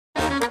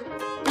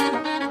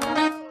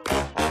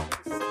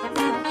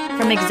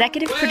From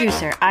executive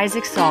producer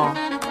Isaac Saul,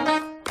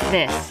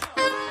 this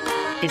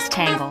is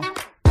Tangle.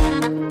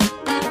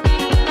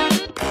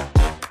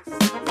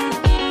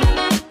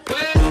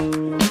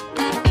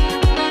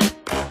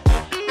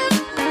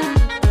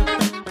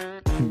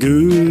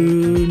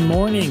 Good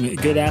morning,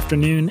 good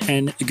afternoon,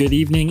 and good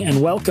evening,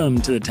 and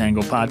welcome to the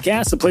Tangle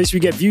Podcast, the place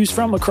we get views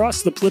from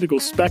across the political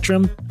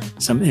spectrum,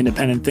 some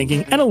independent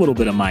thinking, and a little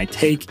bit of my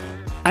take.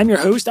 I'm your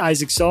host,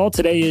 Isaac Saul.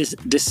 Today is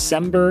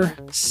December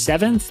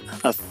 7th,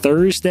 a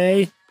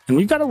Thursday, and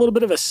we've got a little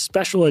bit of a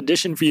special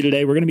edition for you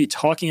today. We're going to be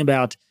talking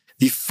about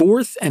the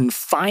fourth and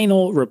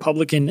final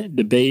Republican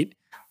debate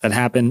that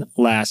happened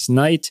last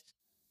night.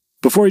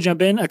 Before we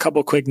jump in, a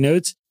couple quick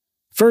notes.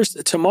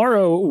 First,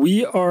 tomorrow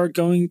we are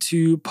going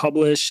to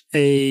publish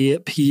a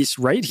piece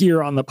right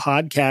here on the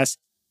podcast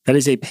that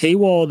is a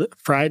paywalled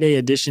Friday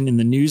edition in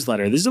the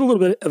newsletter. This is a little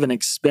bit of an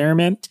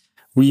experiment.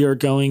 We are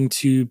going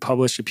to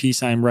publish a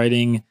piece I'm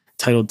writing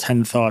titled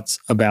 10 Thoughts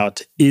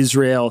About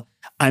Israel.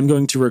 I'm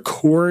going to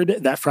record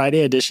that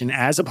Friday edition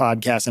as a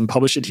podcast and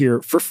publish it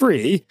here for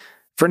free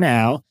for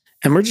now.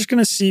 And we're just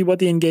going to see what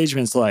the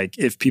engagement's like.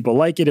 If people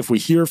like it, if we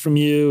hear from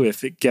you,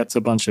 if it gets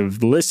a bunch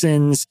of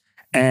listens.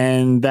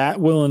 And that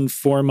will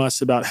inform us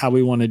about how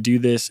we want to do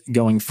this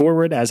going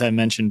forward. As I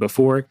mentioned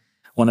before,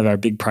 one of our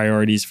big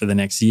priorities for the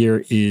next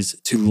year is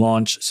to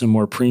launch some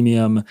more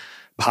premium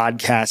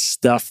podcast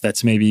stuff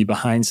that's maybe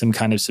behind some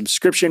kind of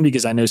subscription,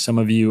 because I know some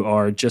of you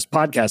are just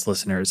podcast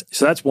listeners.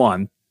 So that's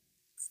one.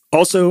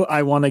 Also,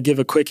 I want to give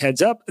a quick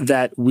heads up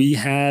that we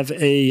have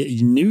a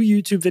new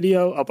YouTube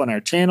video up on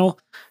our channel,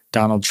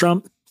 Donald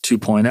Trump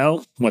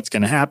 2.0, what's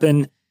going to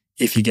happen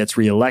if he gets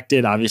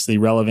reelected, obviously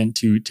relevant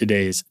to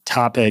today's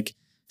topic.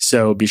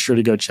 So be sure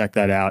to go check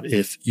that out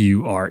if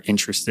you are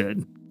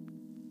interested.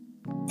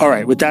 All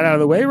right, with that out of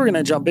the way, we're going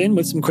to jump in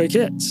with some quick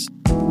hits.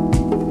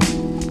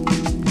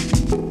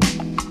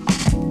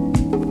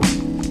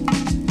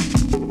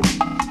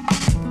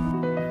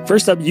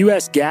 First up,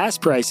 U.S. gas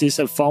prices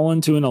have fallen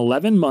to an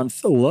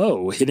 11-month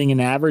low, hitting an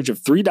average of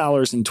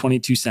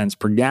 $3.22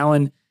 per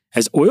gallon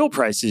as oil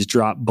prices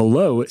drop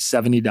below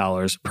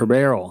 $70 per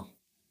barrel.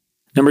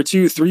 Number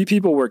two, 3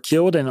 people were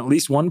killed and at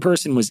least 1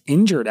 person was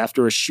injured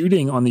after a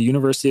shooting on the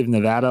University of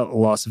Nevada,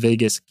 Las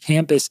Vegas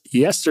campus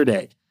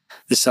yesterday.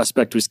 The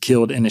suspect was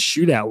killed in a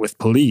shootout with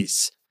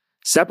police.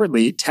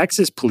 Separately,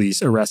 Texas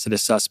police arrested a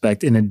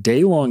suspect in a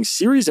day-long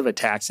series of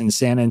attacks in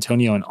San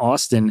Antonio and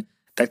Austin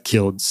that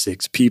killed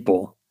 6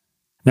 people.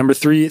 Number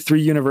 3,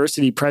 3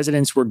 university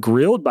presidents were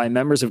grilled by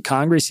members of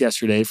Congress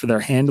yesterday for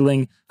their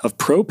handling of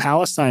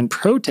pro-Palestine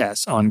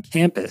protests on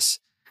campus.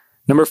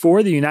 Number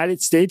 4, the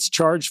United States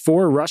charged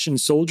 4 Russian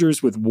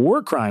soldiers with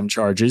war crime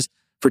charges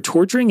for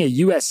torturing a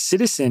U.S.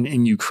 citizen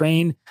in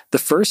Ukraine, the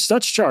first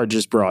such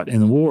charges brought in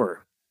the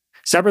war.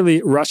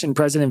 Separately, Russian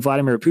President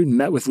Vladimir Putin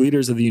met with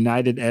leaders of the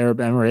United Arab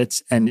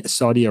Emirates and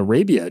Saudi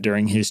Arabia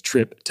during his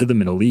trip to the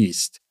Middle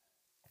East.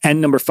 And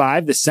number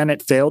 5, the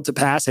Senate failed to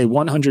pass a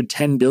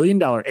 $110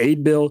 billion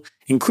aid bill,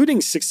 including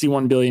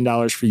 $61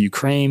 billion for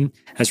Ukraine,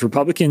 as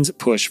Republicans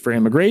push for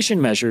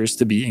immigration measures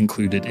to be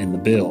included in the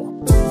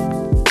bill.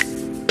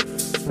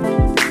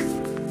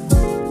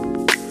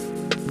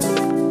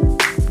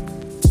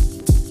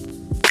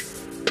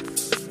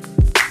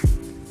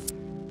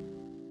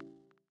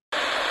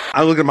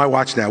 I look at my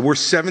watch now. We're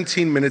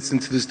 17 minutes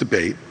into this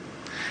debate,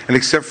 and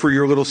except for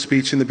your little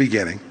speech in the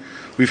beginning,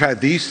 we've had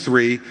these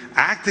 3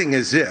 acting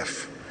as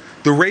if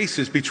the race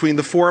is between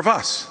the 4 of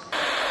us.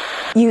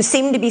 You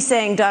seem to be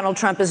saying Donald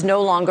Trump is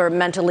no longer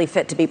mentally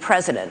fit to be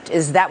president.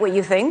 Is that what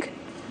you think?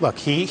 Look,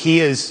 he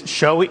is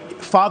showing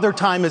Father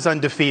Time is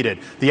undefeated.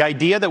 The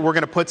idea that we're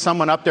going to put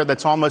someone up there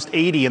that's almost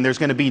 80 and there's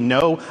going to be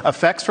no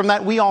effects from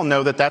that, we all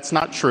know that that's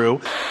not true.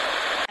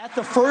 At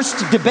the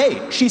first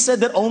debate, she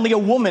said that only a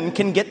woman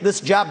can get this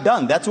job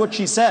done. That's what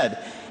she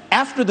said.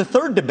 After the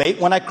third debate,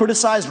 when I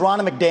criticized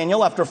Ronna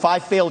McDaniel after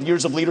 5 failed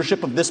years of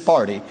leadership of this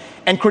party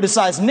and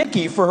criticized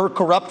Nikki for her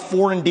corrupt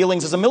foreign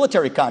dealings as a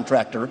military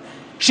contractor,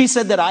 she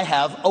said that I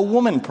have a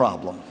woman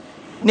problem.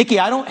 Nikki,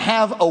 I don't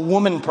have a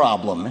woman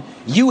problem.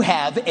 You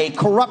have a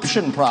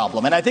corruption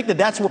problem. And I think that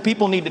that's what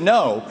people need to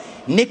know.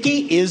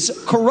 Nikki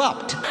is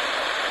corrupt.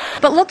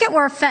 But look at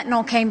where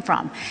fentanyl came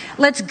from.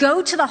 Let's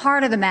go to the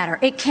heart of the matter.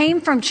 It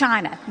came from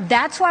China.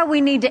 That's why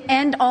we need to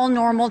end all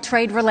normal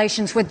trade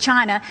relations with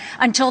China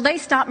until they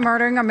stop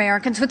murdering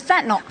Americans with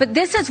fentanyl. But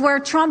this is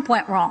where Trump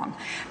went wrong.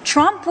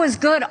 Trump was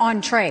good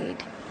on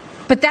trade,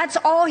 but that's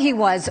all he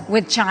was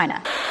with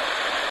China.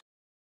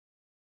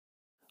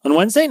 On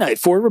Wednesday night,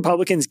 4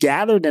 Republicans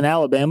gathered in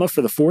Alabama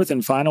for the 4th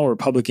and final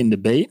Republican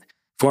debate.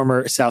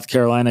 Former South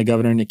Carolina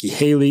Governor Nikki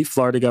Haley,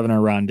 Florida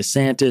Governor Ron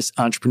DeSantis,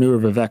 entrepreneur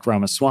Vivek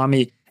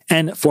Ramaswamy,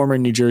 and former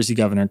New Jersey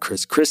Governor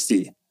Chris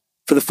Christie.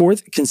 For the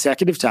 4th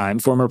consecutive time,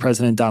 former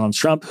President Donald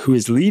Trump, who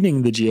is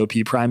leading the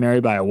GOP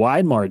primary by a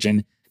wide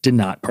margin, did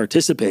not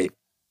participate.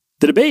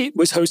 The debate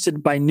was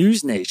hosted by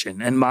News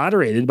Nation and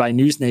moderated by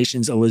News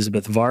Nation's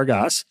Elizabeth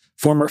Vargas,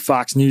 former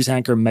Fox News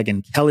anchor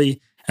Megyn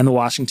Kelly, and the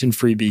Washington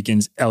Free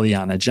Beacon's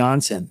Eliana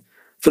Johnson.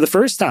 For the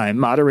first time,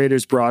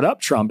 moderators brought up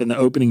Trump in the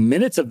opening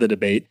minutes of the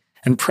debate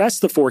and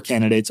pressed the four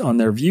candidates on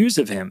their views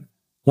of him.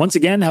 Once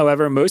again,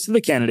 however, most of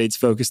the candidates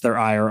focused their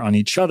ire on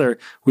each other,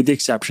 with the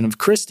exception of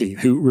Christie,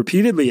 who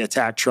repeatedly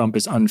attacked Trump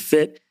as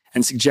unfit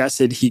and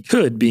suggested he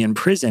could be in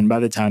prison by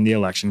the time the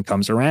election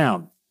comes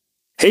around.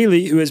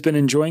 Haley, who has been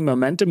enjoying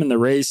momentum in the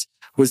race,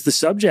 was the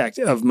subject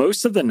of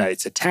most of the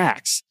night's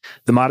attacks.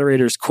 The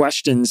moderators'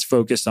 questions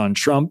focused on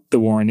Trump, the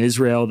war in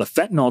Israel, the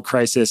fentanyl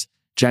crisis,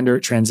 gender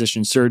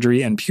transition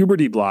surgery and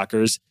puberty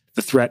blockers,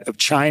 the threat of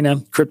China,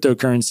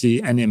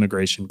 cryptocurrency, and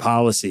immigration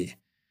policy.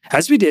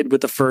 As we did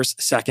with the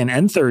first, second,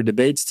 and third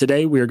debates,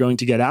 today we are going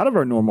to get out of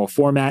our normal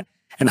format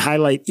and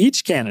highlight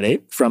each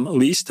candidate from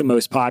least to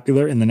most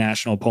popular in the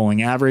national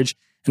polling average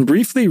and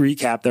briefly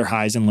recap their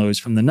highs and lows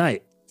from the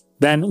night.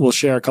 Then we'll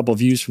share a couple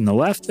views from the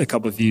left, a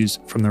couple views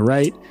from the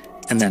right,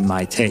 and then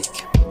my take.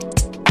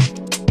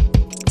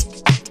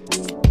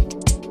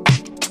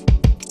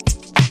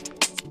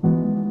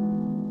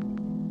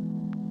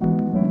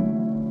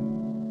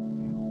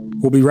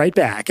 We'll be right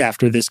back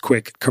after this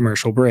quick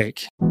commercial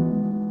break.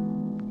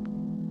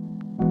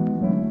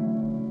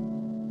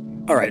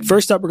 All right,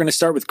 first up, we're going to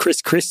start with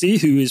Chris Christie,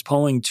 who is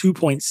polling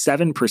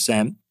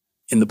 2.7%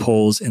 in the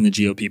polls in the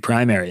GOP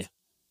primary.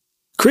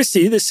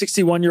 Christie, the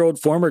 61-year-old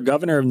former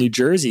governor of New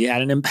Jersey,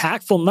 had an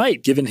impactful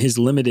night given his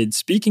limited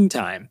speaking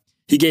time.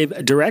 He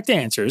gave direct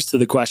answers to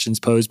the questions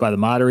posed by the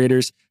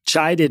moderators,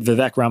 chided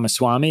Vivek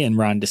Ramaswamy and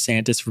Ron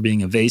DeSantis for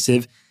being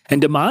evasive,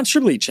 and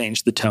demonstrably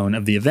changed the tone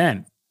of the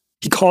event.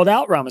 He called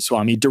out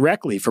Ramaswamy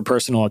directly for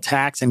personal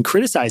attacks and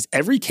criticized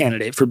every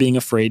candidate for being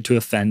afraid to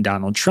offend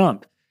Donald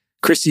Trump.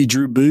 Christie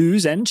drew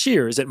boos and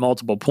cheers at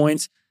multiple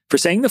points for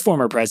saying the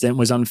former president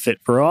was unfit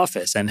for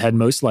office and had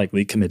most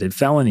likely committed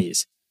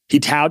felonies. He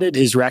touted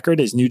his record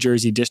as New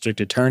Jersey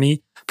District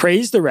Attorney,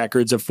 praised the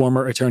records of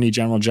former Attorney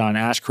General John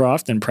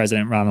Ashcroft and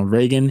President Ronald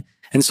Reagan,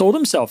 and sold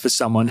himself as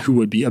someone who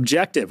would be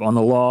objective on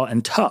the law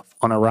and tough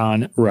on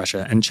Iran,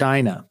 Russia, and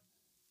China.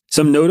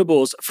 Some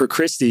notables for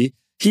Christie: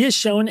 he has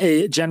shown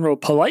a general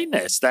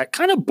politeness that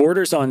kind of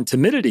borders on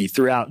timidity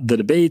throughout the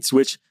debates,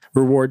 which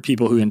reward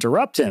people who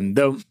interrupt him.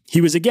 Though he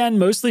was again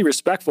mostly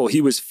respectful,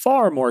 he was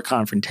far more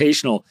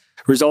confrontational,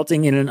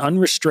 resulting in an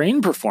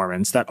unrestrained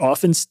performance that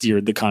often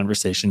steered the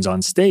conversations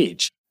on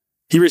stage.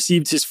 He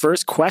received his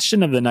first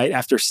question of the night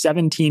after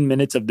 17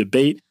 minutes of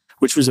debate,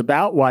 which was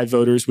about why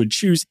voters would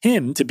choose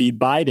him to beat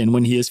Biden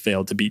when he has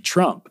failed to beat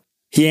Trump.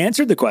 He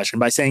answered the question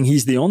by saying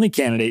he's the only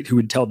candidate who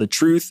would tell the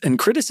truth and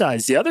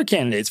criticized the other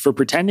candidates for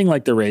pretending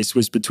like the race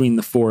was between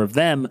the four of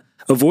them,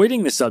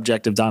 avoiding the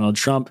subject of Donald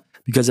Trump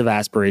because of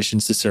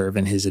aspirations to serve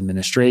in his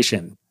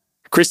administration.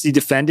 Christie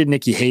defended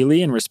Nikki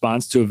Haley in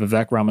response to a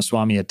Vivek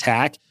Ramaswamy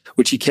attack,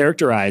 which he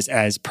characterized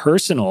as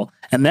personal,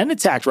 and then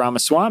attacked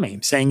Ramaswamy,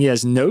 saying he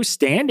has no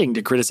standing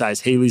to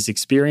criticize Haley's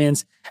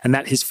experience and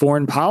that his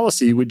foreign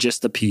policy would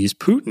just appease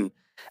Putin.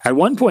 At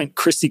one point,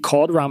 Christie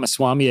called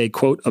Ramaswamy a,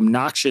 quote,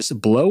 obnoxious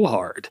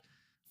blowhard.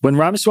 When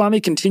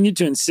Ramaswamy continued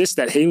to insist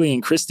that Haley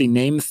and Christie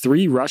name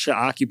 3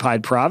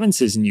 Russia-occupied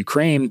provinces in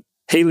Ukraine,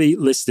 Haley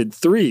listed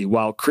 3,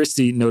 while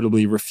Christie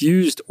notably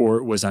refused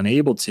or was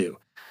unable to.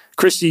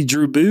 Christie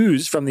drew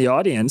boos from the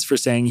audience for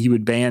saying he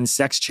would ban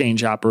sex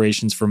change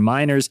operations for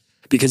minors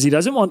because he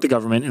doesn't want the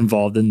government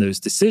involved in those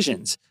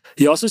decisions.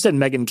 He also said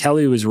Megyn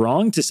Kelly was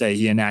wrong to say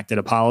he enacted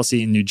a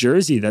policy in New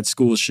Jersey that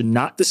schools should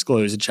not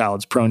disclose a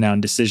child's pronoun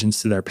decisions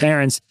to their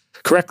parents,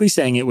 correctly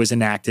saying it was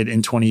enacted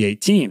in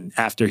 2018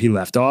 after he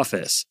left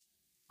office.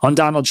 On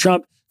Donald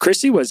Trump,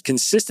 Christie was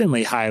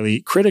consistently highly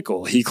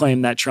critical. He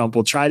claimed that Trump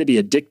will try to be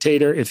a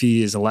dictator if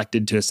he is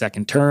elected to a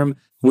second term,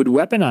 would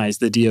weaponize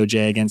the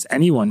DOJ against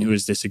anyone who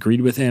has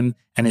disagreed with him,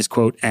 and is,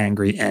 quote,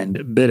 angry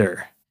and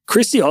bitter.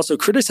 Christie also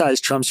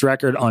criticized Trump's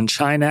record on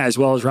China as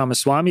well as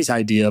Ramaswamy's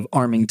idea of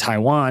arming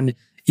Taiwan,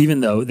 even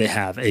though they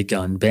have a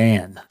gun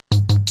ban.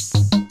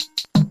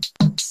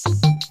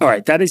 All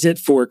right, that is it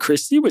for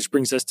Christie, which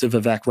brings us to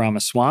Vivek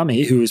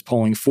Ramaswamy, who is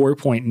polling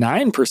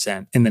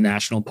 4.9% in the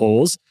national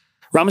polls.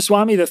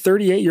 Ramaswamy, the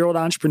 38-year-old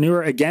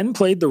entrepreneur, again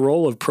played the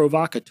role of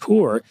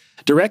provocateur,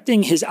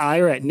 directing his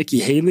ire at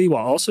Nikki Haley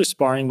while also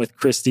sparring with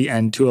Christie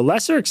and, to a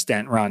lesser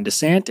extent, Ron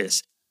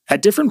DeSantis.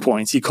 At different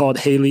points, he called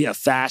Haley a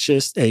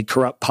fascist, a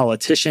corrupt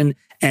politician,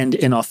 and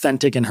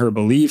inauthentic in her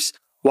beliefs,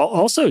 while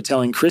also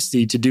telling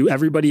Christie to do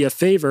everybody a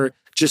favor,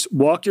 just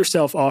walk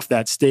yourself off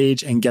that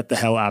stage and get the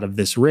hell out of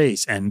this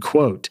race, end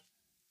quote.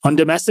 On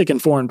domestic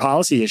and foreign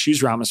policy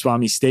issues,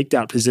 Ramaswamy staked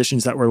out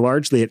positions that were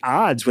largely at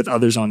odds with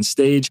others on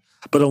stage,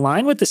 but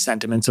aligned with the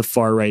sentiments of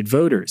far-right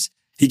voters.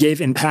 He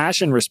gave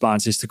impassioned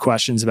responses to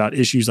questions about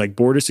issues like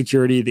border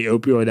security, the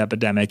opioid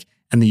epidemic,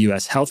 and the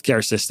U.S.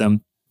 healthcare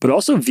system, but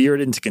also veered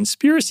into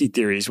conspiracy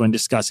theories when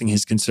discussing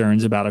his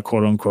concerns about a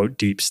quote-unquote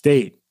deep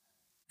state.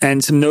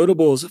 And some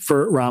notables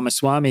for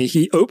Ramaswamy: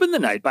 he opened the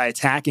night by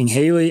attacking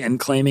Haley and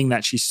claiming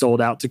that she sold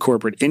out to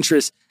corporate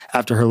interests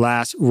after her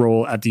last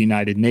role at the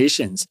United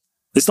Nations.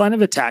 This line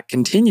of attack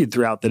continued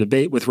throughout the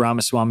debate, with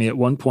Ramaswamy at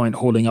one point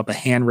holding up a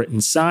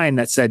handwritten sign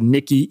that said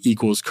Nikki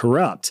equals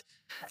corrupt.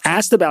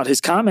 Asked about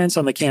his comments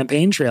on the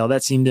campaign trail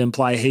that seemed to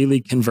imply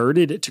Haley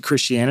converted to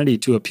Christianity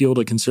to appeal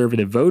to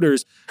conservative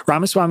voters,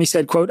 Ramaswamy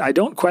said, quote, "I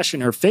don't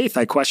question her faith,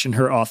 I question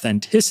her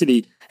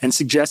authenticity," and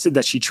suggested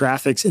that she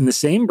traffics in the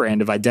same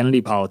brand of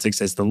identity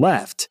politics as the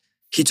left.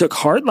 He took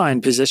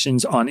hardline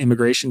positions on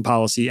immigration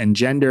policy and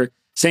gender,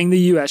 saying the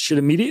U.S. should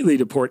immediately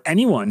deport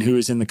anyone who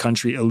is in the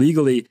country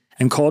illegally,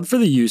 and called for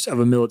the use of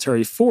a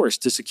military force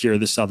to secure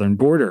the southern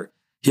border.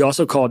 He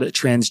also called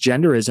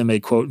transgenderism a,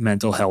 quote,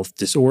 mental health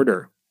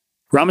disorder.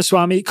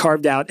 Ramaswamy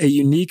carved out a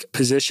unique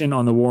position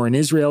on the war in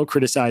Israel,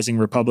 criticizing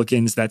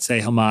Republicans that say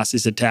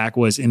Hamas's attack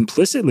was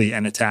implicitly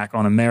an attack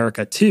on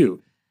America,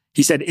 too.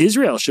 He said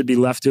Israel should be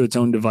left to its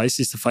own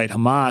devices to fight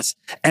Hamas,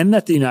 and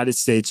that the United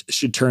States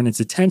should turn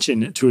its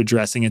attention to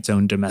addressing its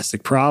own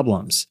domestic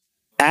problems.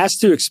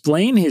 Asked to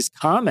explain his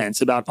comments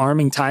about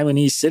arming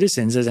Taiwanese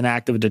citizens as an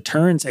act of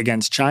deterrence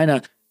against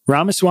China,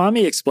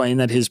 Ramaswamy explained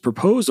that his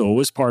proposal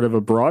was part of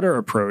a broader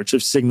approach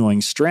of signaling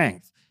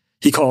strength.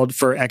 He called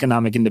for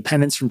economic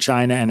independence from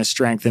China and a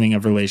strengthening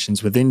of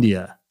relations with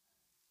India.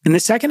 In the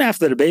second half of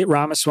the debate,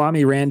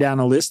 Ramaswamy ran down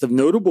a list of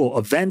notable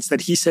events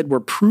that he said were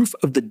proof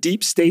of the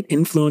deep state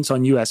influence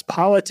on U.S.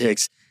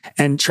 politics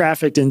and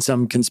trafficked in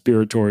some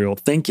conspiratorial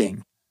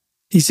thinking.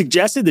 He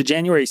suggested the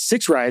January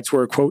 6 riots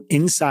were a, quote,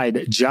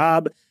 inside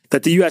job,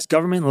 that the U.S.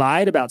 government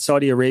lied about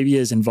Saudi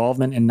Arabia's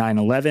involvement in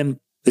 9/11,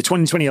 the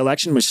 2020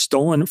 election was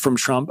stolen from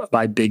Trump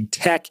by big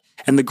tech,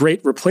 and the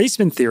Great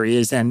Replacement theory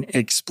is an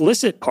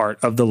explicit part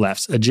of the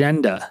left's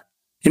agenda.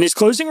 In his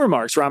closing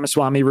remarks,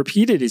 Ramaswamy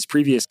repeated his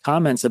previous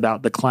comments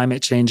about the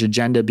climate change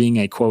agenda being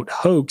a, quote,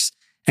 hoax,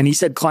 and he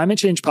said climate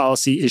change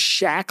policy is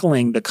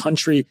shackling the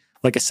country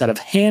like a set of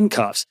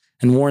handcuffs,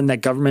 and warned that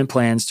government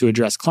plans to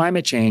address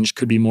climate change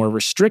could be more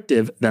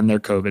restrictive than their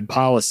COVID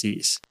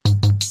policies.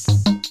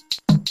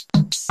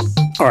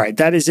 All right,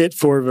 that is it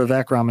for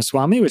Vivek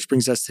Ramaswamy, which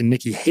brings us to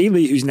Nikki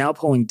Haley, who's now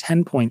polling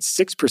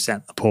 10.6%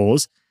 in the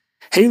polls.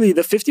 Haley,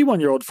 the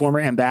 51-year-old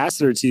former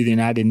ambassador to the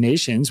United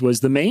Nations,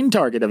 was the main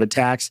target of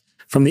attacks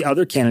from the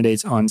other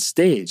candidates on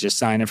stage, a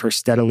sign of her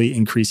steadily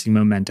increasing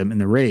momentum in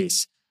the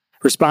race.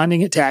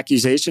 Responding to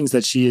accusations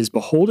that she is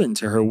beholden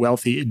to her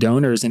wealthy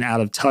donors and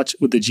out of touch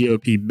with the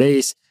GOP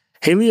base,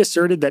 Haley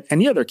asserted that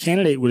any other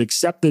candidate would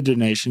accept the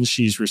donations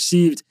she's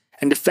received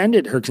and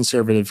defended her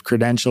conservative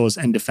credentials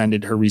and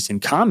defended her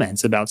recent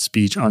comments about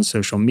speech on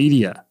social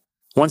media.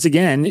 Once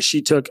again,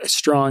 she took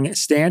strong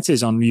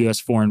stances on U.S.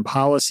 foreign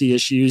policy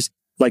issues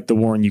like the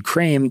war in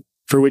Ukraine,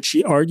 for which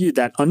she argued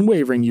that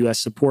unwavering U.S.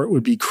 support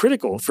would be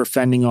critical for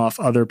fending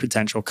off other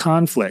potential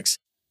conflicts.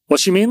 While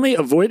she mainly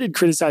avoided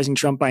criticizing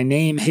Trump by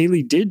name,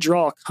 Haley did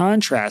draw a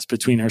contrast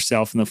between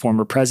herself and the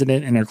former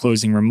president in her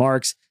closing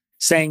remarks,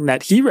 saying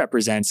that he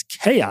represents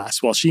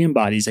chaos while she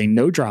embodies a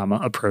no-drama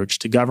approach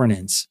to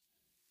governance.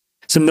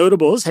 Some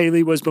notables,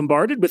 Haley was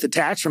bombarded with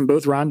attacks from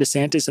both Ron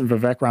DeSantis and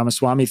Vivek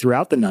Ramaswamy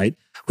throughout the night,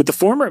 with the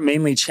former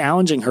mainly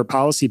challenging her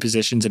policy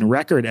positions and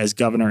record as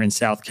governor in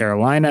South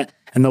Carolina,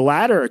 and the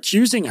latter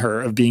accusing her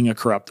of being a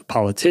corrupt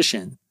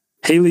politician.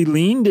 Haley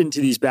leaned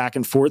into these back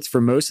and forths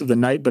for most of the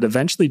night, but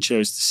eventually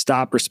chose to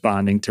stop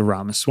responding to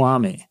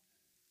Ramaswamy.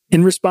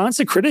 In response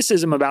to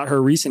criticism about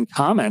her recent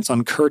comments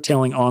on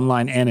curtailing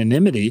online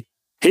anonymity,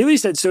 Haley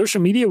said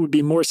social media would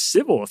be more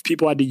civil if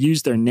people had to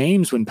use their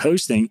names when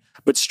posting,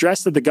 but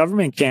stressed that the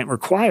government can't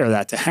require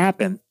that to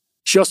happen.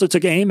 She also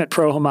took aim at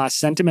pro-Hamas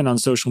sentiment on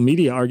social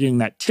media, arguing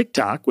that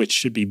TikTok, which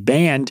should be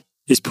banned,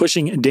 is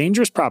pushing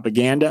dangerous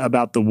propaganda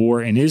about the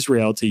war in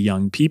Israel to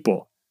young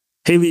people.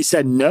 Haley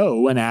said no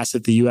when asked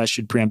if the U.S.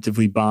 should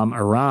preemptively bomb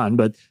Iran,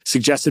 but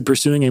suggested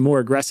pursuing a more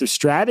aggressive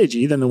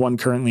strategy than the one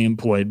currently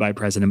employed by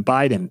President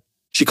Biden.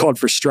 She called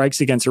for strikes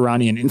against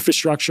Iranian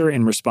infrastructure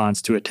in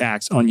response to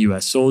attacks on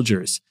U.S.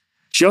 soldiers.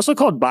 She also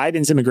called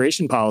Biden's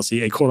immigration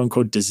policy a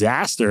quote-unquote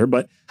disaster,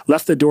 but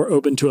left the door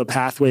open to a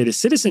pathway to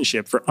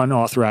citizenship for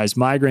unauthorized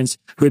migrants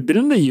who had been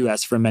in the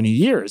U.S. for many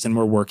years and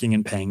were working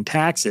and paying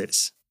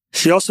taxes.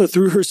 She also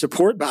threw her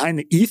support behind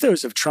the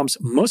ethos of Trump's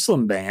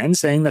Muslim ban,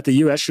 saying that the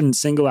U.S. shouldn't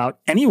single out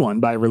anyone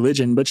by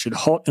religion, but should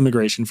halt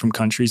immigration from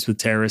countries with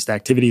terrorist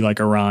activity like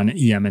Iran,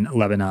 Yemen,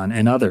 Lebanon,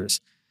 and others.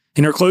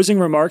 In her closing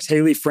remarks,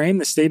 Haley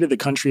framed the state of the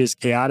country as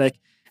chaotic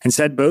and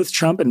said both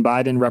Trump and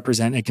Biden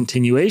represent a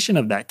continuation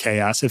of that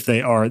chaos if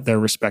they are their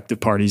respective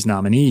parties'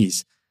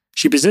 nominees.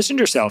 She positioned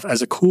herself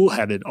as a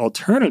cool-headed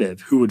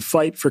alternative who would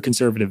fight for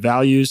conservative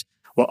values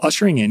while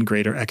ushering in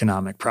greater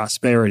economic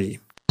prosperity.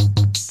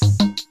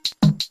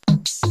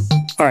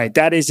 All right,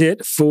 that is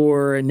it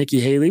for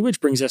Nikki Haley,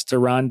 which brings us to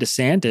Ron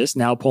DeSantis,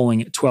 now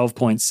polling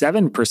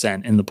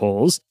 12.7% in the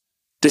polls.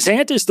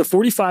 DeSantis, the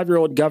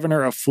 45-year-old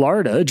governor of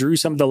Florida, drew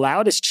some of the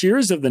loudest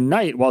cheers of the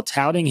night while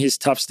touting his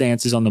tough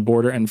stances on the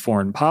border and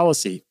foreign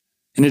policy.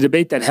 In a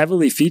debate that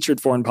heavily featured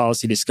foreign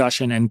policy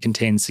discussion and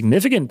contained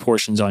significant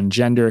portions on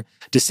gender,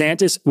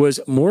 DeSantis was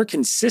more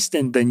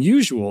consistent than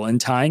usual in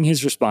tying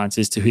his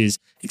responses to his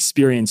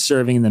experience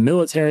serving in the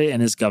military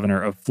and as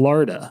governor of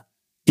Florida.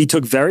 He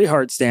took very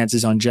hard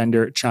stances on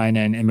gender,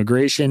 China, and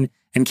immigration,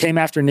 and came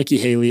after Nikki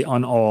Haley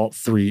on all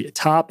three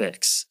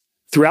topics.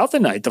 Throughout the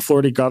night, the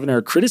Florida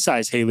governor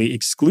criticized Haley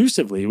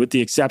exclusively, with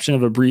the exception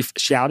of a brief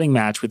shouting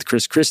match with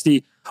Chris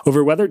Christie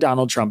over whether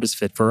Donald Trump is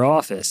fit for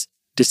office.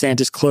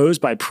 DeSantis closed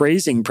by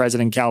praising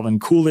President Calvin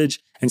Coolidge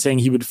and saying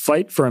he would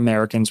fight for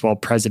Americans while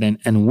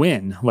president and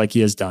win, like he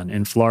has done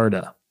in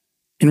Florida.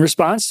 In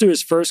response to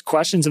his first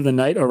questions of the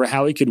night over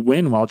how he could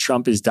win while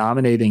Trump is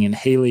dominating and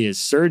Haley is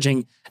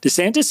surging,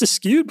 DeSantis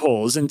eschewed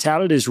polls and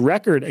touted his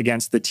record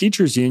against the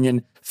teachers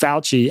union,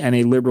 Fauci, and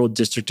a liberal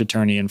district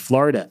attorney in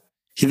Florida.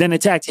 He then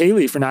attacked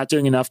Haley for not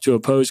doing enough to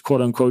oppose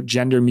quote-unquote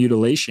gender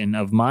mutilation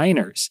of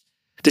minors.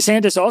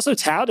 DeSantis also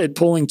touted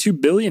pulling $2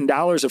 billion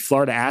of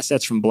Florida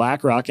assets from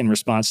BlackRock in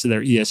response to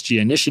their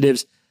ESG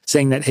initiatives,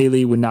 saying that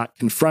Haley would not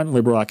confront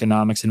liberal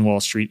economics and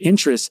Wall Street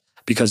interests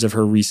because of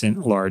her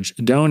recent large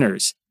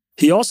donors.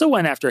 He also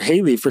went after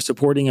Haley for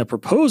supporting a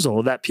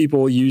proposal that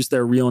people use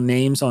their real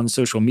names on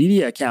social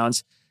media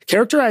accounts,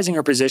 characterizing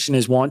her position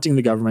as wanting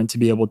the government to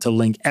be able to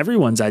link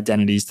everyone's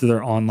identities to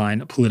their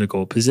online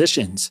political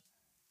positions.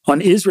 On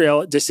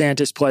Israel,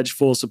 DeSantis pledged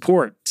full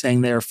support,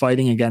 saying they are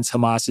fighting against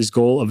Hamas's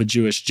goal of a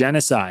Jewish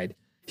genocide.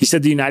 He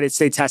said the United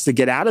States has to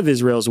get out of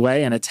Israel's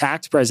way and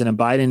attacked President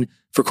Biden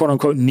for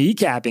quote-unquote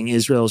kneecapping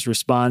Israel's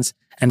response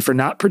and for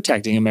not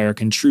protecting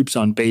American troops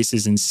on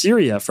bases in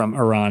Syria from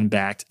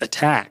Iran-backed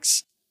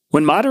attacks.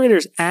 When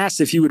moderators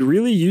asked if he would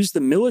really use the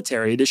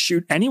military to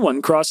shoot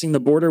anyone crossing the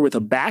border with a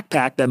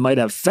backpack that might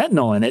have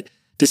fentanyl in it,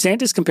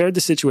 DeSantis compared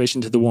the situation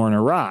to the war in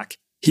Iraq.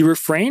 He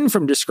refrained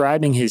from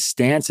describing his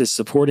stance as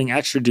supporting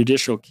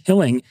extrajudicial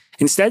killing,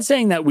 instead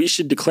saying that we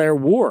should declare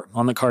war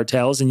on the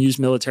cartels and use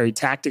military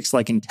tactics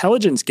like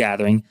intelligence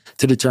gathering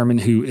to determine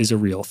who is a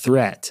real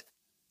threat.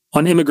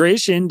 On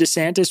immigration,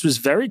 DeSantis was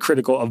very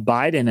critical of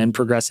Biden and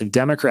progressive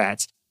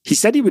Democrats. He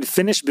said he would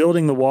finish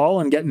building the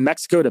wall and get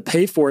Mexico to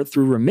pay for it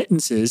through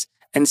remittances,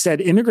 and said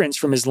immigrants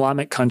from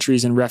Islamic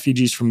countries and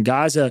refugees from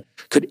Gaza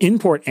could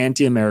import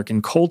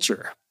anti-American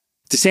culture.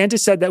 DeSantis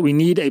said that we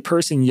need a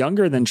person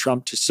younger than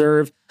Trump to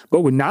serve,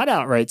 but would not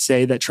outright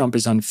say that Trump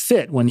is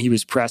unfit when he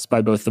was pressed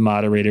by both the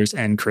moderators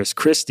and Chris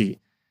Christie.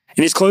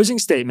 In his closing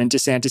statement,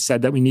 DeSantis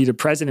said that we need a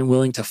president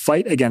willing to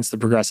fight against the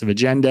progressive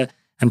agenda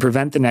and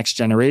prevent the next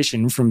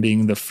generation from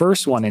being the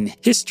first one in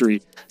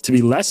history to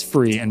be less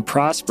free and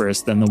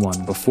prosperous than the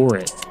one before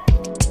it.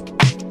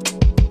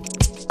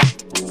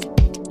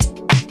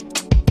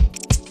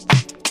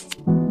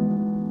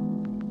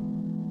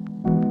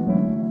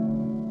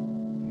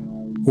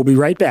 We'll be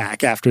right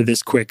back after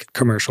this quick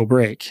commercial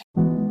break.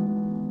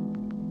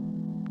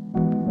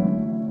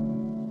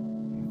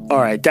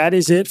 All right, that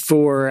is it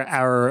for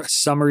our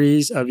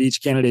summaries of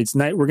each candidate's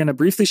night. We're going to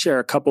briefly share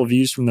a couple of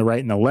views from the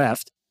right and the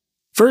left.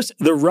 First,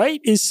 the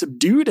right is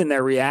subdued in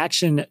their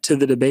reaction to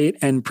the debate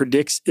and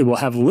predicts it will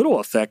have little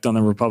effect on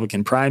the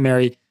Republican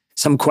primary.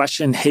 Some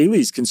question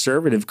Haley's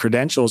conservative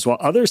credentials, while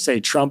others say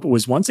Trump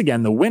was once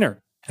again the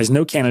winner, as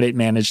no candidate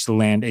managed to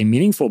land a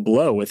meaningful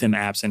blow with him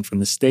absent from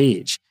the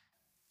stage.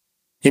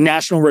 In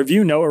National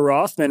Review, Noah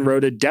Rothman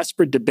wrote, "A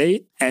desperate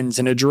debate ends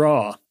in a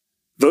draw."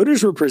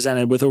 Voters were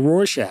presented with a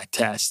Rorschach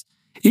test.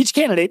 Each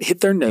candidate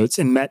hit their notes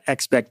and met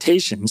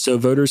expectations, so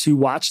voters who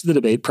watched the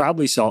debate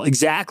probably saw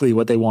exactly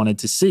what they wanted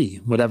to see,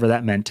 whatever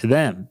that meant to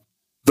them.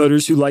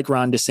 Voters who like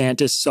Ron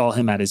DeSantis saw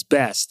him at his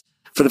best.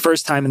 For the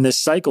first time in this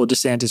cycle,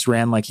 DeSantis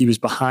ran like he was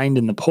behind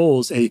in the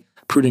polls, a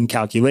prudent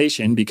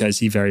calculation because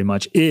he very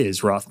much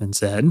is, Rothman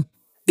said.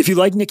 If you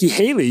like Nikki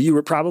Haley, you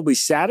were probably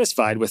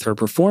satisfied with her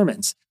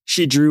performance.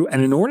 She drew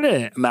an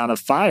inordinate amount of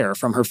fire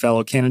from her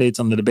fellow candidates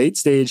on the debate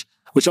stage,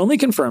 which only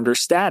confirmed her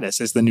status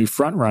as the new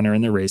frontrunner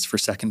in the race for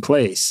second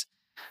place.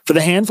 For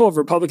the handful of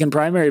Republican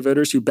primary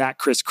voters who backed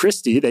Chris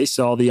Christie, they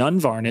saw the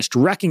unvarnished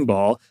wrecking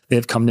ball they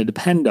have come to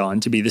depend on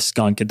to be the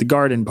skunk at the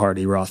garden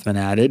party, Rothman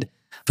added.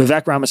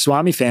 Vivek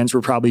Ramaswamy fans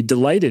were probably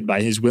delighted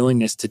by his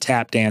willingness to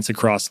tap dance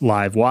across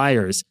live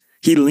wires.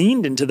 He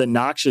leaned into the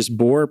noxious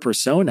bore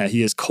persona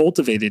he has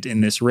cultivated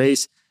in this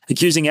race,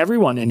 accusing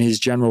everyone in his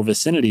general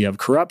vicinity of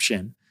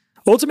corruption.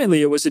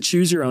 Ultimately, it was a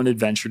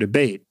choose-your-own-adventure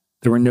debate.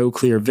 There were no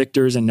clear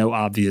victors and no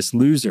obvious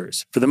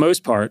losers. For the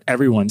most part,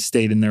 everyone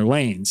stayed in their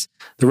lanes.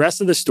 The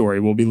rest of the story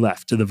will be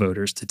left to the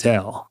voters to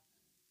tell.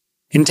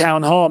 In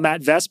Town Hall,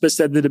 Matt Vespa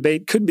said the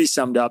debate could be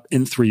summed up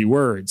in 3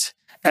 words.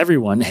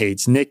 Everyone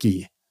hates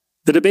Nikki.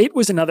 The debate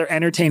was another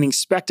entertaining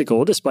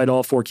spectacle, despite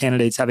all 4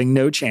 candidates having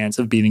no chance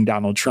of beating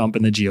Donald Trump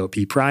in the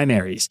GOP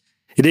primaries.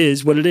 It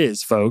is what it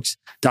is, folks.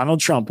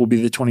 Donald Trump will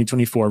be the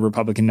 2024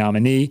 Republican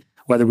nominee,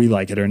 whether we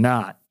like it or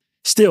not.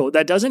 Still,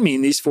 that doesn't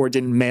mean these 4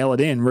 didn't mail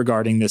it in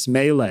regarding this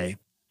melee.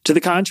 To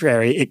the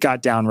contrary, it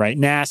got downright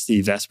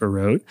nasty, Vespa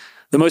wrote.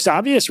 The most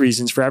obvious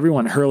reasons for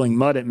everyone hurling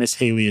mud at Miss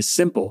Haley is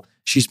simple.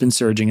 She's been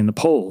surging in the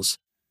polls.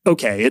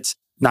 Okay, it's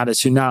not a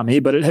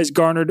tsunami, but it has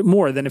garnered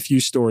more than a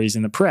few stories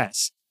in the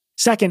press.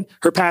 Second,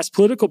 her past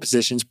political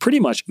positions pretty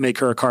much make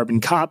her a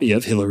carbon copy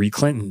of Hillary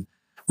Clinton.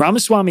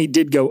 Ramaswamy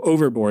did go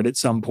overboard at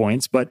some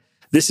points, but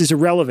this is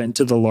irrelevant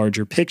to the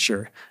larger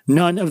picture.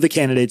 None of the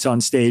candidates on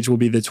stage will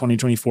be the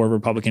 2024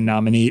 Republican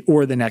nominee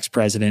or the next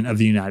president of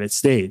the United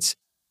States.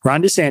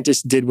 Ron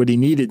DeSantis did what he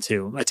needed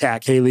to,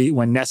 attack Haley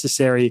when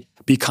necessary,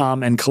 be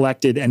calm and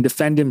collected, and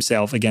defend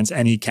himself against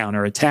any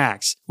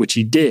counterattacks, which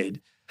he did.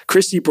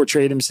 Christie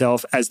portrayed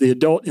himself as the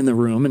adult in the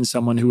room and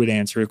someone who would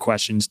answer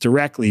questions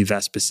directly,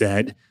 Vespa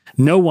said.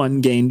 No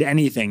one gained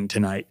anything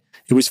tonight.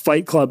 It was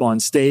Fight Club on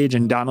stage,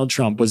 and Donald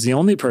Trump was the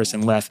only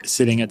person left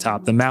sitting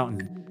atop the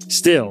mountain.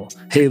 Still,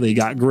 Haley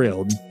got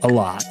grilled a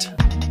lot.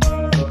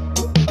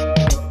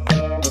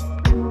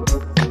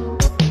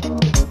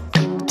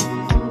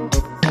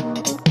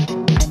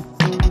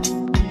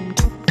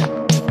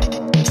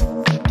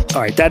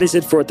 All right, that is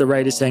it for what the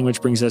right is saying,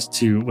 which brings us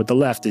to what the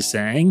left is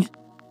saying.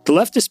 The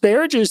left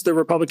disparages the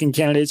Republican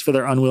candidates for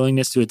their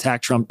unwillingness to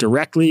attack Trump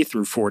directly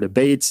through 4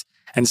 debates,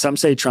 and some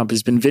say Trump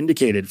has been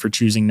vindicated for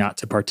choosing not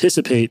to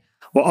participate,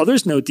 while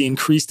others note the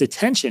increased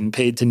attention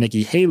paid to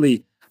Nikki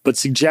Haley, but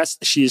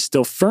suggest she is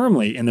still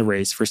firmly in the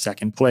race for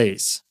second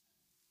place.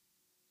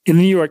 In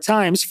the New York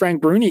Times,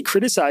 Frank Bruni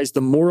criticized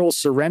the moral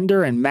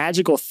surrender and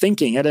magical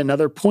thinking at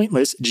another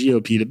pointless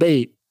GOP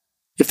debate.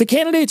 If the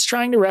candidates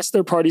trying to wrest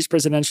their party's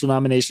presidential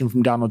nomination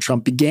from Donald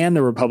Trump began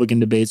the Republican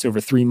debates over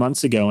 3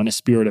 months ago in a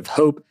spirit of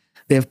hope,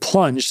 they have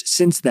plunged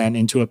since then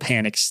into a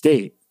panic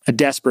state, a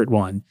desperate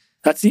one.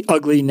 That's the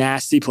ugly,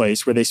 nasty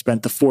place where they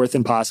spent the 4th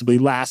and possibly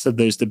last of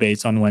those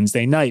debates on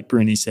Wednesday night,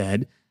 Bruni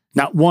said.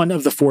 Not one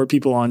of the 4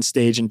 people on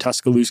stage in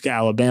Tuscaloosa,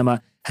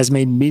 Alabama, has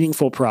made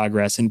meaningful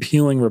progress in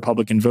peeling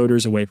Republican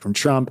voters away from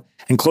Trump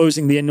and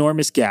closing the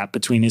enormous gap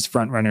between his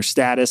frontrunner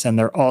status and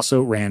their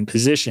also-ran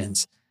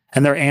positions.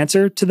 And their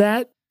answer to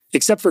that?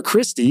 Except for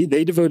Christie,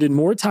 they devoted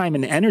more time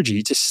and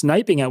energy to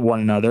sniping at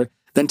one another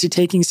than to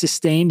taking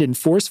sustained and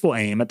forceful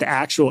aim at the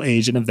actual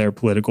agent of their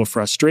political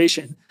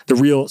frustration, the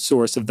real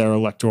source of their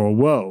electoral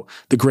woe,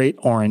 the great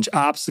orange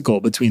obstacle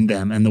between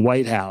them and the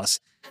White House.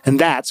 And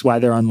that's why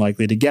they're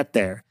unlikely to get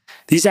there.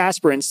 These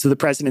aspirants to the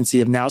presidency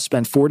have now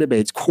spent 4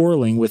 debates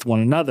quarreling with one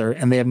another,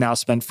 and they have now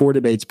spent 4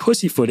 debates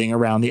pussyfooting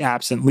around the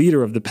absent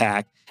leader of the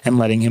pack and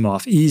letting him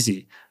off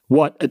easy.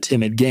 What a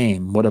timid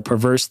game. What a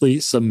perversely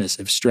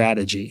submissive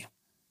strategy.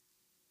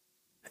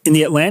 In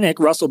The Atlantic,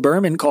 Russell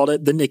Berman called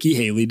it the Nikki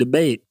Haley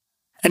debate.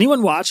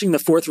 Anyone watching the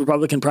 4th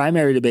Republican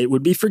primary debate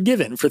would be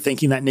forgiven for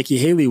thinking that Nikki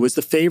Haley was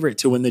the favorite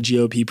to win the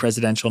GOP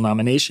presidential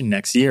nomination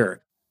next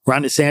year.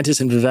 Ron DeSantis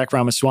and Vivek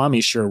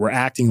Ramaswamy sure were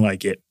acting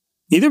like it.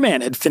 Neither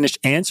man had finished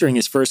answering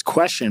his first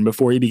question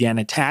before he began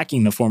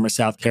attacking the former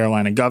South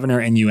Carolina governor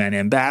and UN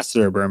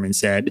ambassador, Berman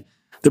said.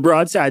 The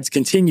broadsides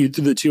continued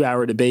through the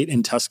 2-hour debate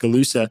in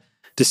Tuscaloosa.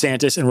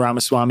 DeSantis and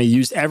Ramaswamy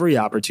used every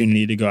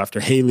opportunity to go after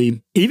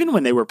Haley, even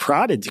when they were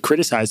prodded to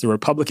criticize the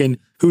Republican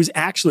who was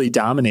actually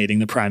dominating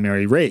the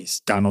primary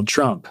race, Donald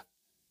Trump.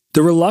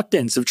 The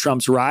reluctance of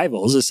Trump's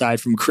rivals,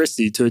 aside from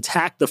Christie, to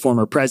attack the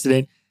former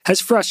president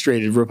has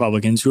frustrated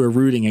Republicans who are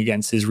rooting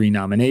against his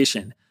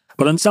renomination.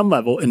 But on some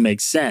level, it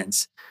makes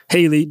sense.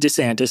 Haley,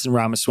 DeSantis, and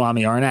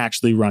Ramaswamy aren't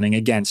actually running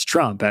against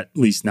Trump, at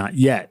least not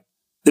yet.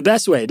 The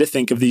best way to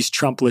think of these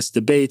Trump-less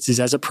debates is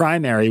as a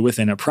primary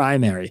within a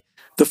primary.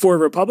 The 4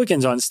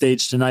 Republicans on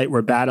stage tonight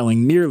were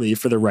battling merely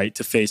for the right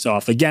to face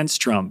off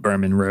against Trump,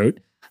 Berman wrote.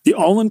 The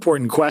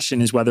all-important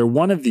question is whether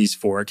one of these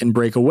 4 can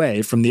break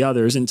away from the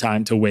others in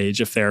time to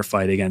wage a fair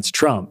fight against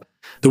Trump.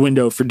 The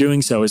window for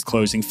doing so is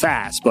closing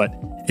fast, but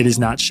it is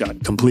not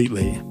shut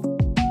completely.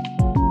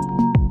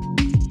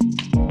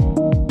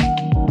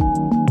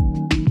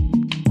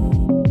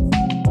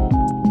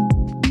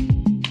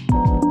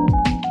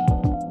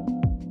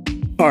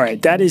 All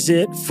right, that is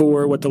it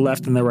for what the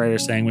left and the right are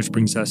saying, which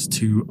brings us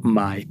to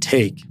my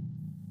take.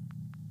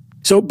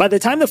 So by the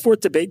time the 4th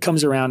debate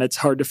comes around, it's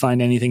hard to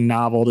find anything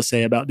novel to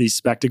say about these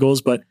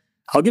spectacles, but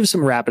I'll give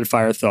some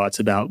rapid-fire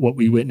thoughts about what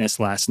we witnessed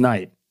last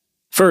night.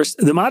 First,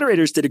 the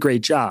moderators did a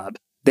great job.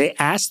 They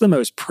asked the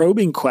most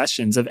probing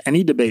questions of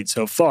any debate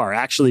so far,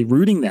 actually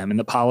rooting them in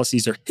the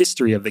policies or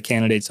history of the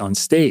candidates on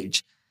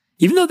stage.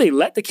 Even though they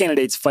let the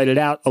candidates fight it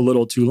out a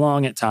little too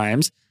long at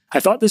times, I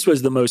thought this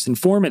was the most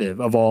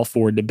informative of all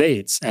 4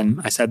 debates,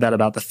 and I said that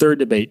about the 3rd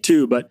debate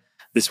too, but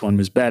this one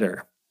was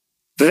better.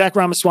 Vivek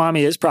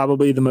Ramaswamy is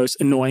probably the most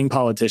annoying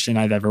politician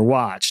I've ever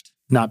watched,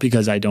 not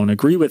because I don't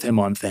agree with him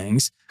on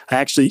things. I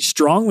actually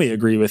strongly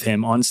agree with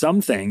him on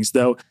some things,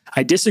 though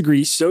I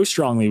disagree so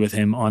strongly with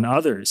him on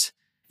others.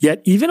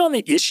 Yet even on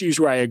the issues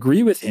where I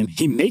agree with him,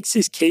 he makes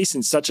his case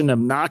in such an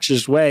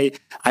obnoxious way,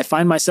 I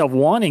find myself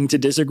wanting to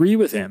disagree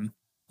with him.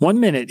 One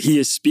minute, he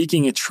is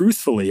speaking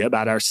truthfully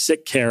about our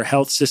sick care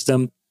health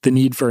system, the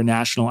need for a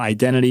national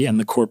identity, and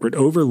the corporate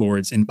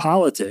overlords in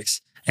politics.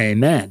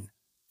 Amen.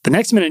 The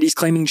next minute, he's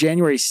claiming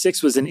January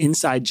 6th was an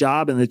inside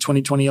job and the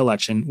 2020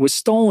 election was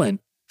stolen.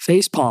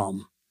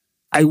 Facepalm.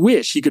 I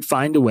wish he could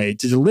find a way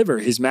to deliver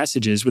his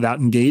messages without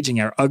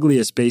engaging our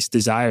ugliest base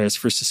desires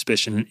for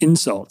suspicion and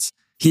insults.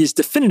 He is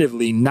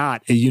definitively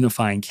not a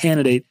unifying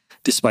candidate,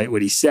 despite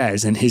what he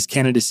says, and his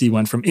candidacy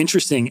went from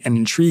interesting and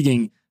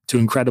intriguing to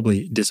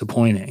incredibly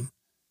disappointing.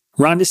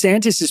 Ron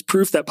DeSantis is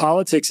proof that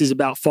politics is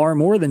about far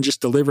more than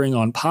just delivering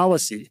on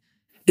policy.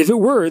 If it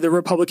were, the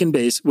Republican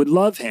base would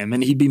love him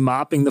and he'd be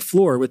mopping the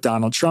floor with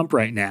Donald Trump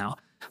right now.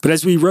 But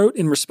as we wrote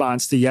in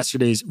response to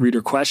yesterday's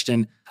reader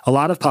question, a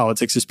lot of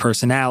politics is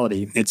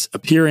personality, its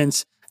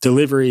appearance,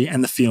 delivery,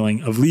 and the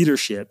feeling of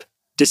leadership.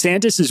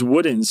 DeSantis is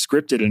wooden,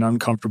 scripted, and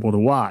uncomfortable to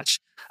watch.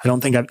 I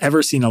don't think I've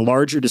ever seen a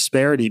larger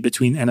disparity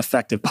between an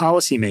effective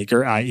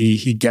policymaker, i.e.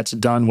 he gets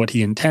done what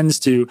he intends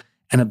to,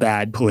 and a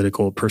bad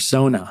political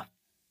persona.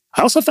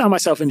 I also found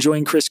myself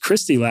enjoying Chris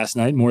Christie last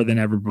night more than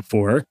ever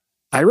before.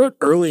 I wrote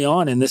early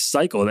on in this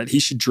cycle that he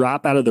should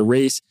drop out of the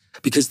race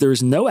because there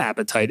is no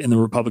appetite in the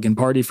Republican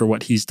Party for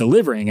what he's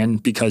delivering,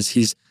 and because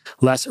he's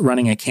less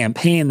running a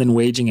campaign than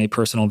waging a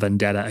personal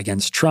vendetta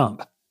against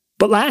Trump.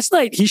 But last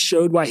night, he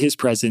showed why his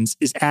presence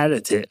is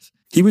additive.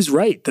 He was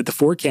right that the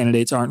 4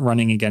 candidates aren't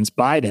running against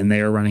Biden,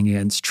 they are running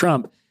against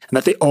Trump, and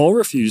that they all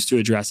refuse to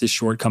address his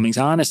shortcomings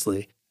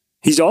honestly.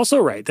 He's also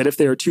right that if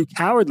they are too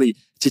cowardly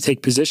to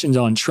take positions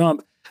on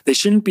Trump, they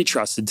shouldn't be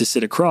trusted to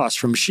sit across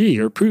from Xi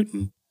or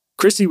Putin.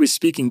 Christie was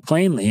speaking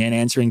plainly and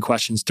answering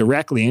questions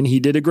directly, and he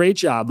did a great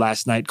job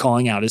last night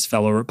calling out his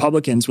fellow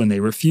Republicans when they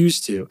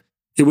refused to.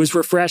 It was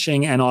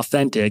refreshing and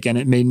authentic, and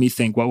it made me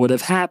think what would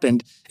have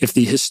happened if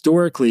the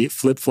historically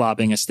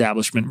flip-flopping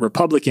establishment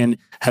Republican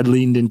had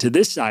leaned into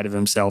this side of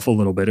himself a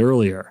little bit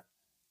earlier.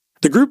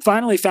 The group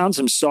finally found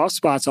some soft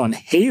spots on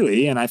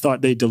Haley, and I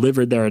thought they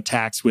delivered their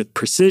attacks with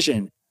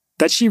precision.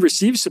 That she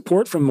received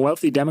support from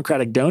wealthy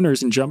Democratic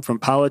donors and jumped from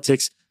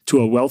politics to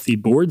a wealthy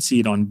board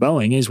seat on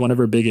Boeing is one of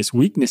her biggest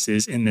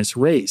weaknesses in this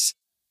race.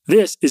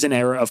 This is an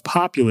era of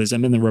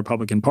populism in the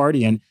Republican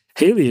Party, and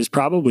Haley is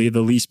probably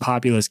the least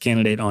populist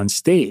candidate on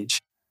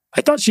stage.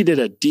 I thought she did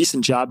a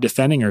decent job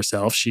defending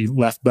herself. She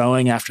left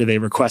Boeing after they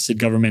requested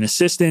government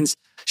assistance.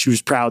 She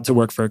was proud to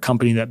work for a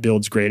company that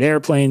builds great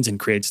airplanes and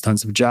creates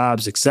tons of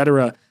jobs,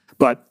 etc.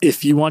 But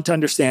if you want to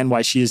understand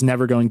why she is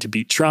never going to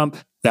beat Trump,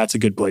 that's a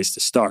good place to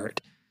start.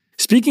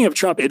 Speaking of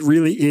Trump, it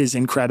really is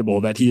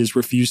incredible that he has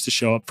refused to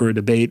show up for a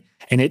debate,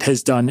 and it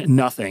has done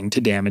nothing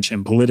to damage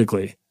him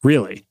politically.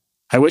 Really.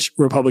 I wish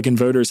Republican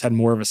voters had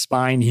more of a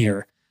spine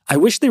here. I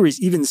wish there was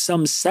even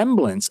some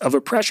semblance of a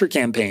pressure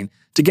campaign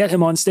to get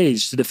him on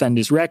stage to defend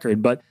his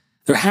record, but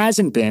there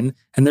hasn't been,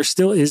 and there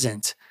still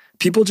isn't.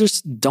 People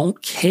just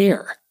don't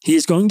care. He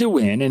is going to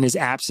win, and his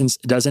absence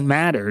doesn't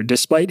matter,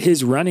 despite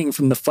his running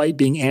from the fight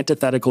being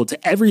antithetical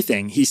to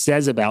everything he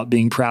says about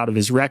being proud of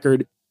his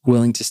record,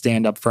 willing to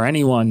stand up for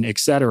anyone,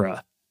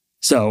 etc.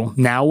 So,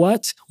 now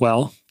what?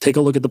 Well, take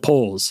a look at the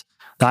polls.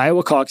 The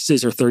Iowa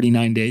caucuses are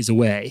 39 days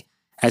away.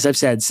 As I've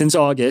said, since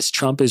August,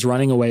 Trump is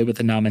running away with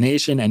the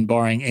nomination and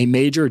barring a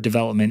major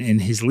development in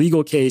his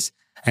legal case,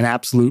 an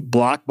absolute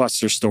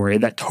blockbuster story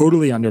that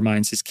totally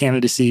undermines his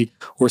candidacy,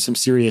 or some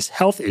serious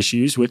health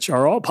issues, which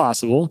are all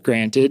possible,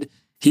 granted,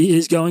 he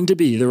is going to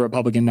be the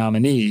Republican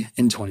nominee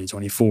in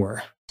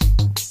 2024.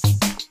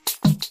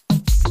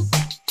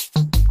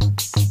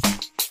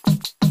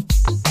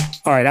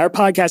 All right, our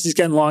podcast is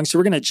getting long, so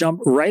we're going to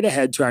jump right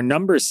ahead to our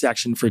numbers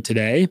section for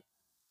today.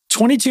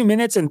 22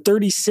 minutes and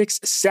 36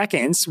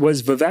 seconds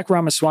was Vivek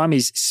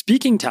Ramaswamy's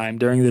speaking time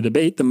during the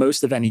debate, the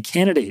most of any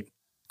candidate.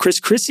 Chris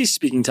Christie's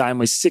speaking time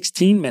was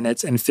 16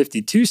 minutes and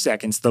 52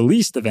 seconds, the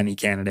least of any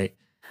candidate.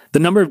 The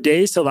number of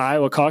days till the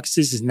Iowa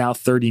caucuses is now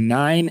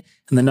 39,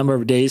 and the number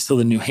of days till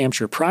the New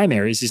Hampshire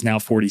primaries is now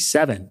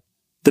 47.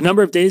 The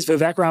number of days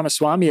Vivek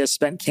Ramaswamy has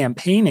spent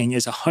campaigning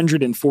is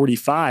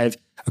 145,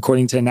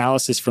 according to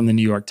analysis from the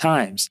New York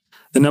Times.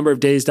 The number of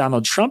days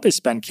Donald Trump has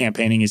spent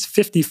campaigning is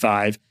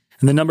 55,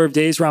 and the number of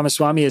days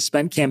Ramaswamy has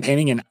spent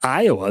campaigning in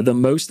Iowa, the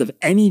most of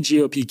any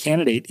GOP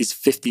candidate, is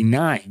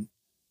 59.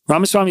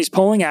 Ramaswamy's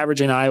polling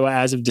average in Iowa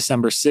as of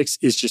December 6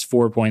 is just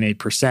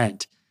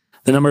 4.8%.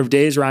 The number of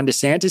days Ron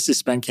DeSantis has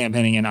spent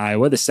campaigning in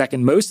Iowa, the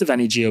second most of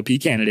any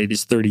GOP candidate,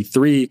 is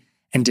 33,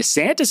 and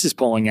DeSantis'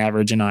 polling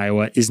average in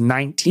Iowa is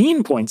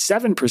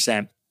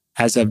 19.7%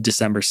 as of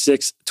December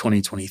 6,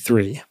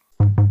 2023.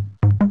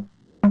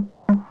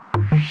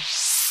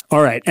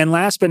 All right, and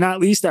last but not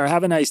least, our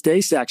Have a Nice Day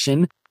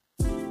section.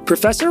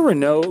 Professor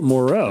Renaud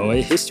Moreau,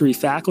 a history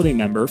faculty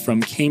member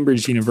from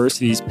Cambridge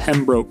University's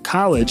Pembroke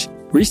College,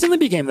 recently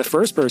became the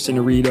first person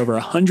to read over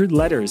 100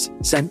 letters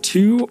sent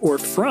to or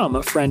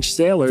from French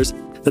sailors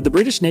that the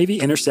British Navy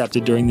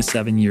intercepted during the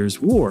 7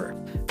 Years' War.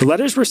 The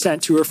letters were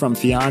sent to or from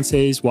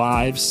fiancés,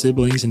 wives,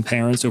 siblings, and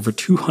parents over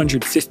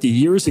 250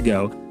 years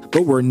ago,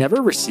 but were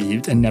never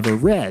received and never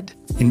read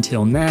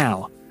until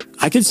now.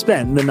 I could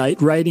spend the night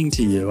writing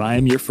to you. I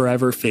am your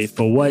forever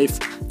faithful wife.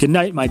 Good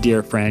night, my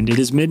dear friend. It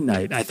is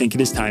midnight. I think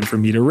it is time for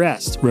me to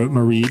rest, wrote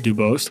Marie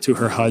Dubos to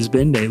her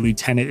husband, a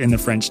lieutenant in the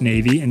French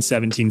Navy, in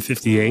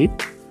 1758.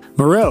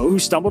 Moreau, who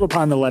stumbled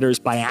upon the letters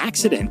by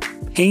accident,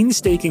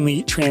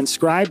 painstakingly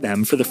transcribed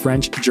them for the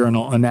French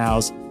journal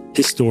Annales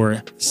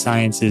Histoire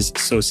Sciences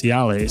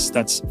Sociales.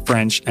 That's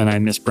French, and I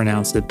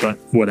mispronounced it, but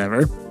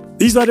whatever.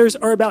 These letters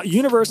are about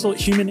universal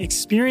human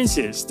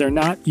experiences. They're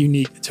not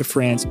unique to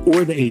France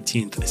or the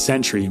 18th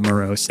century,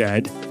 Moreau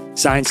said.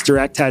 Science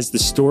Direct has the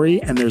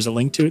story, and there's a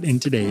link to it in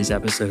today's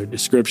episode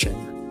description.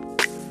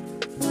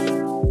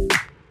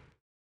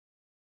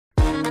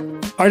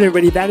 All right,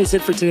 everybody, that is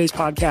it for today's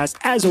podcast.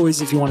 As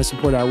always, if you want to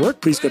support our work,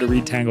 please go to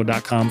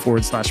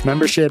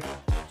readtangle.com/membership.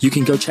 You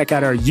can go check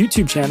out our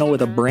YouTube channel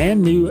with a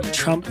brand new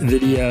Trump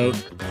video.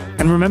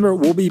 And remember,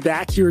 we'll be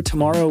back here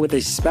tomorrow with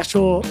a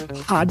special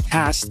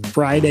podcast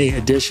Friday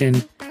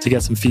edition to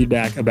get some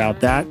feedback about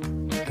that.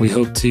 We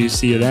hope to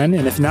see you then.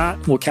 And if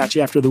not, we'll catch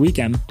you after the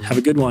weekend. Have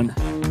a good one.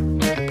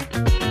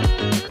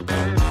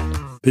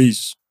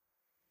 Peace.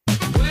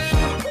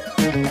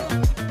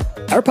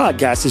 Our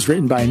podcast is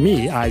written by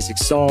me, Isaac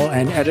Saul,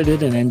 and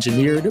edited and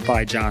engineered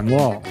by John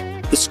Wall.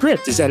 The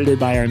script is edited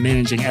by our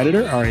managing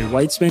editor, Ari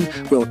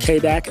Weitzman, Will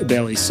Kabak,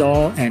 Bailey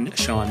Saul, and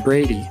Sean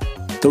Brady.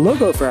 The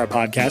logo for our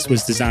podcast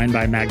was designed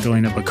by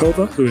Magdalena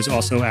Bakova, who is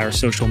also our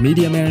social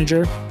media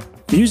manager.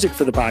 Music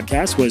for the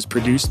podcast was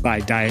produced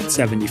by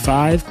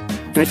Diet75.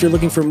 And if you're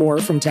looking for more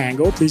from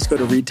Tangle, please go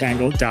to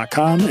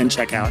readtangle.com and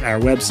check out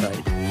our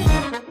website.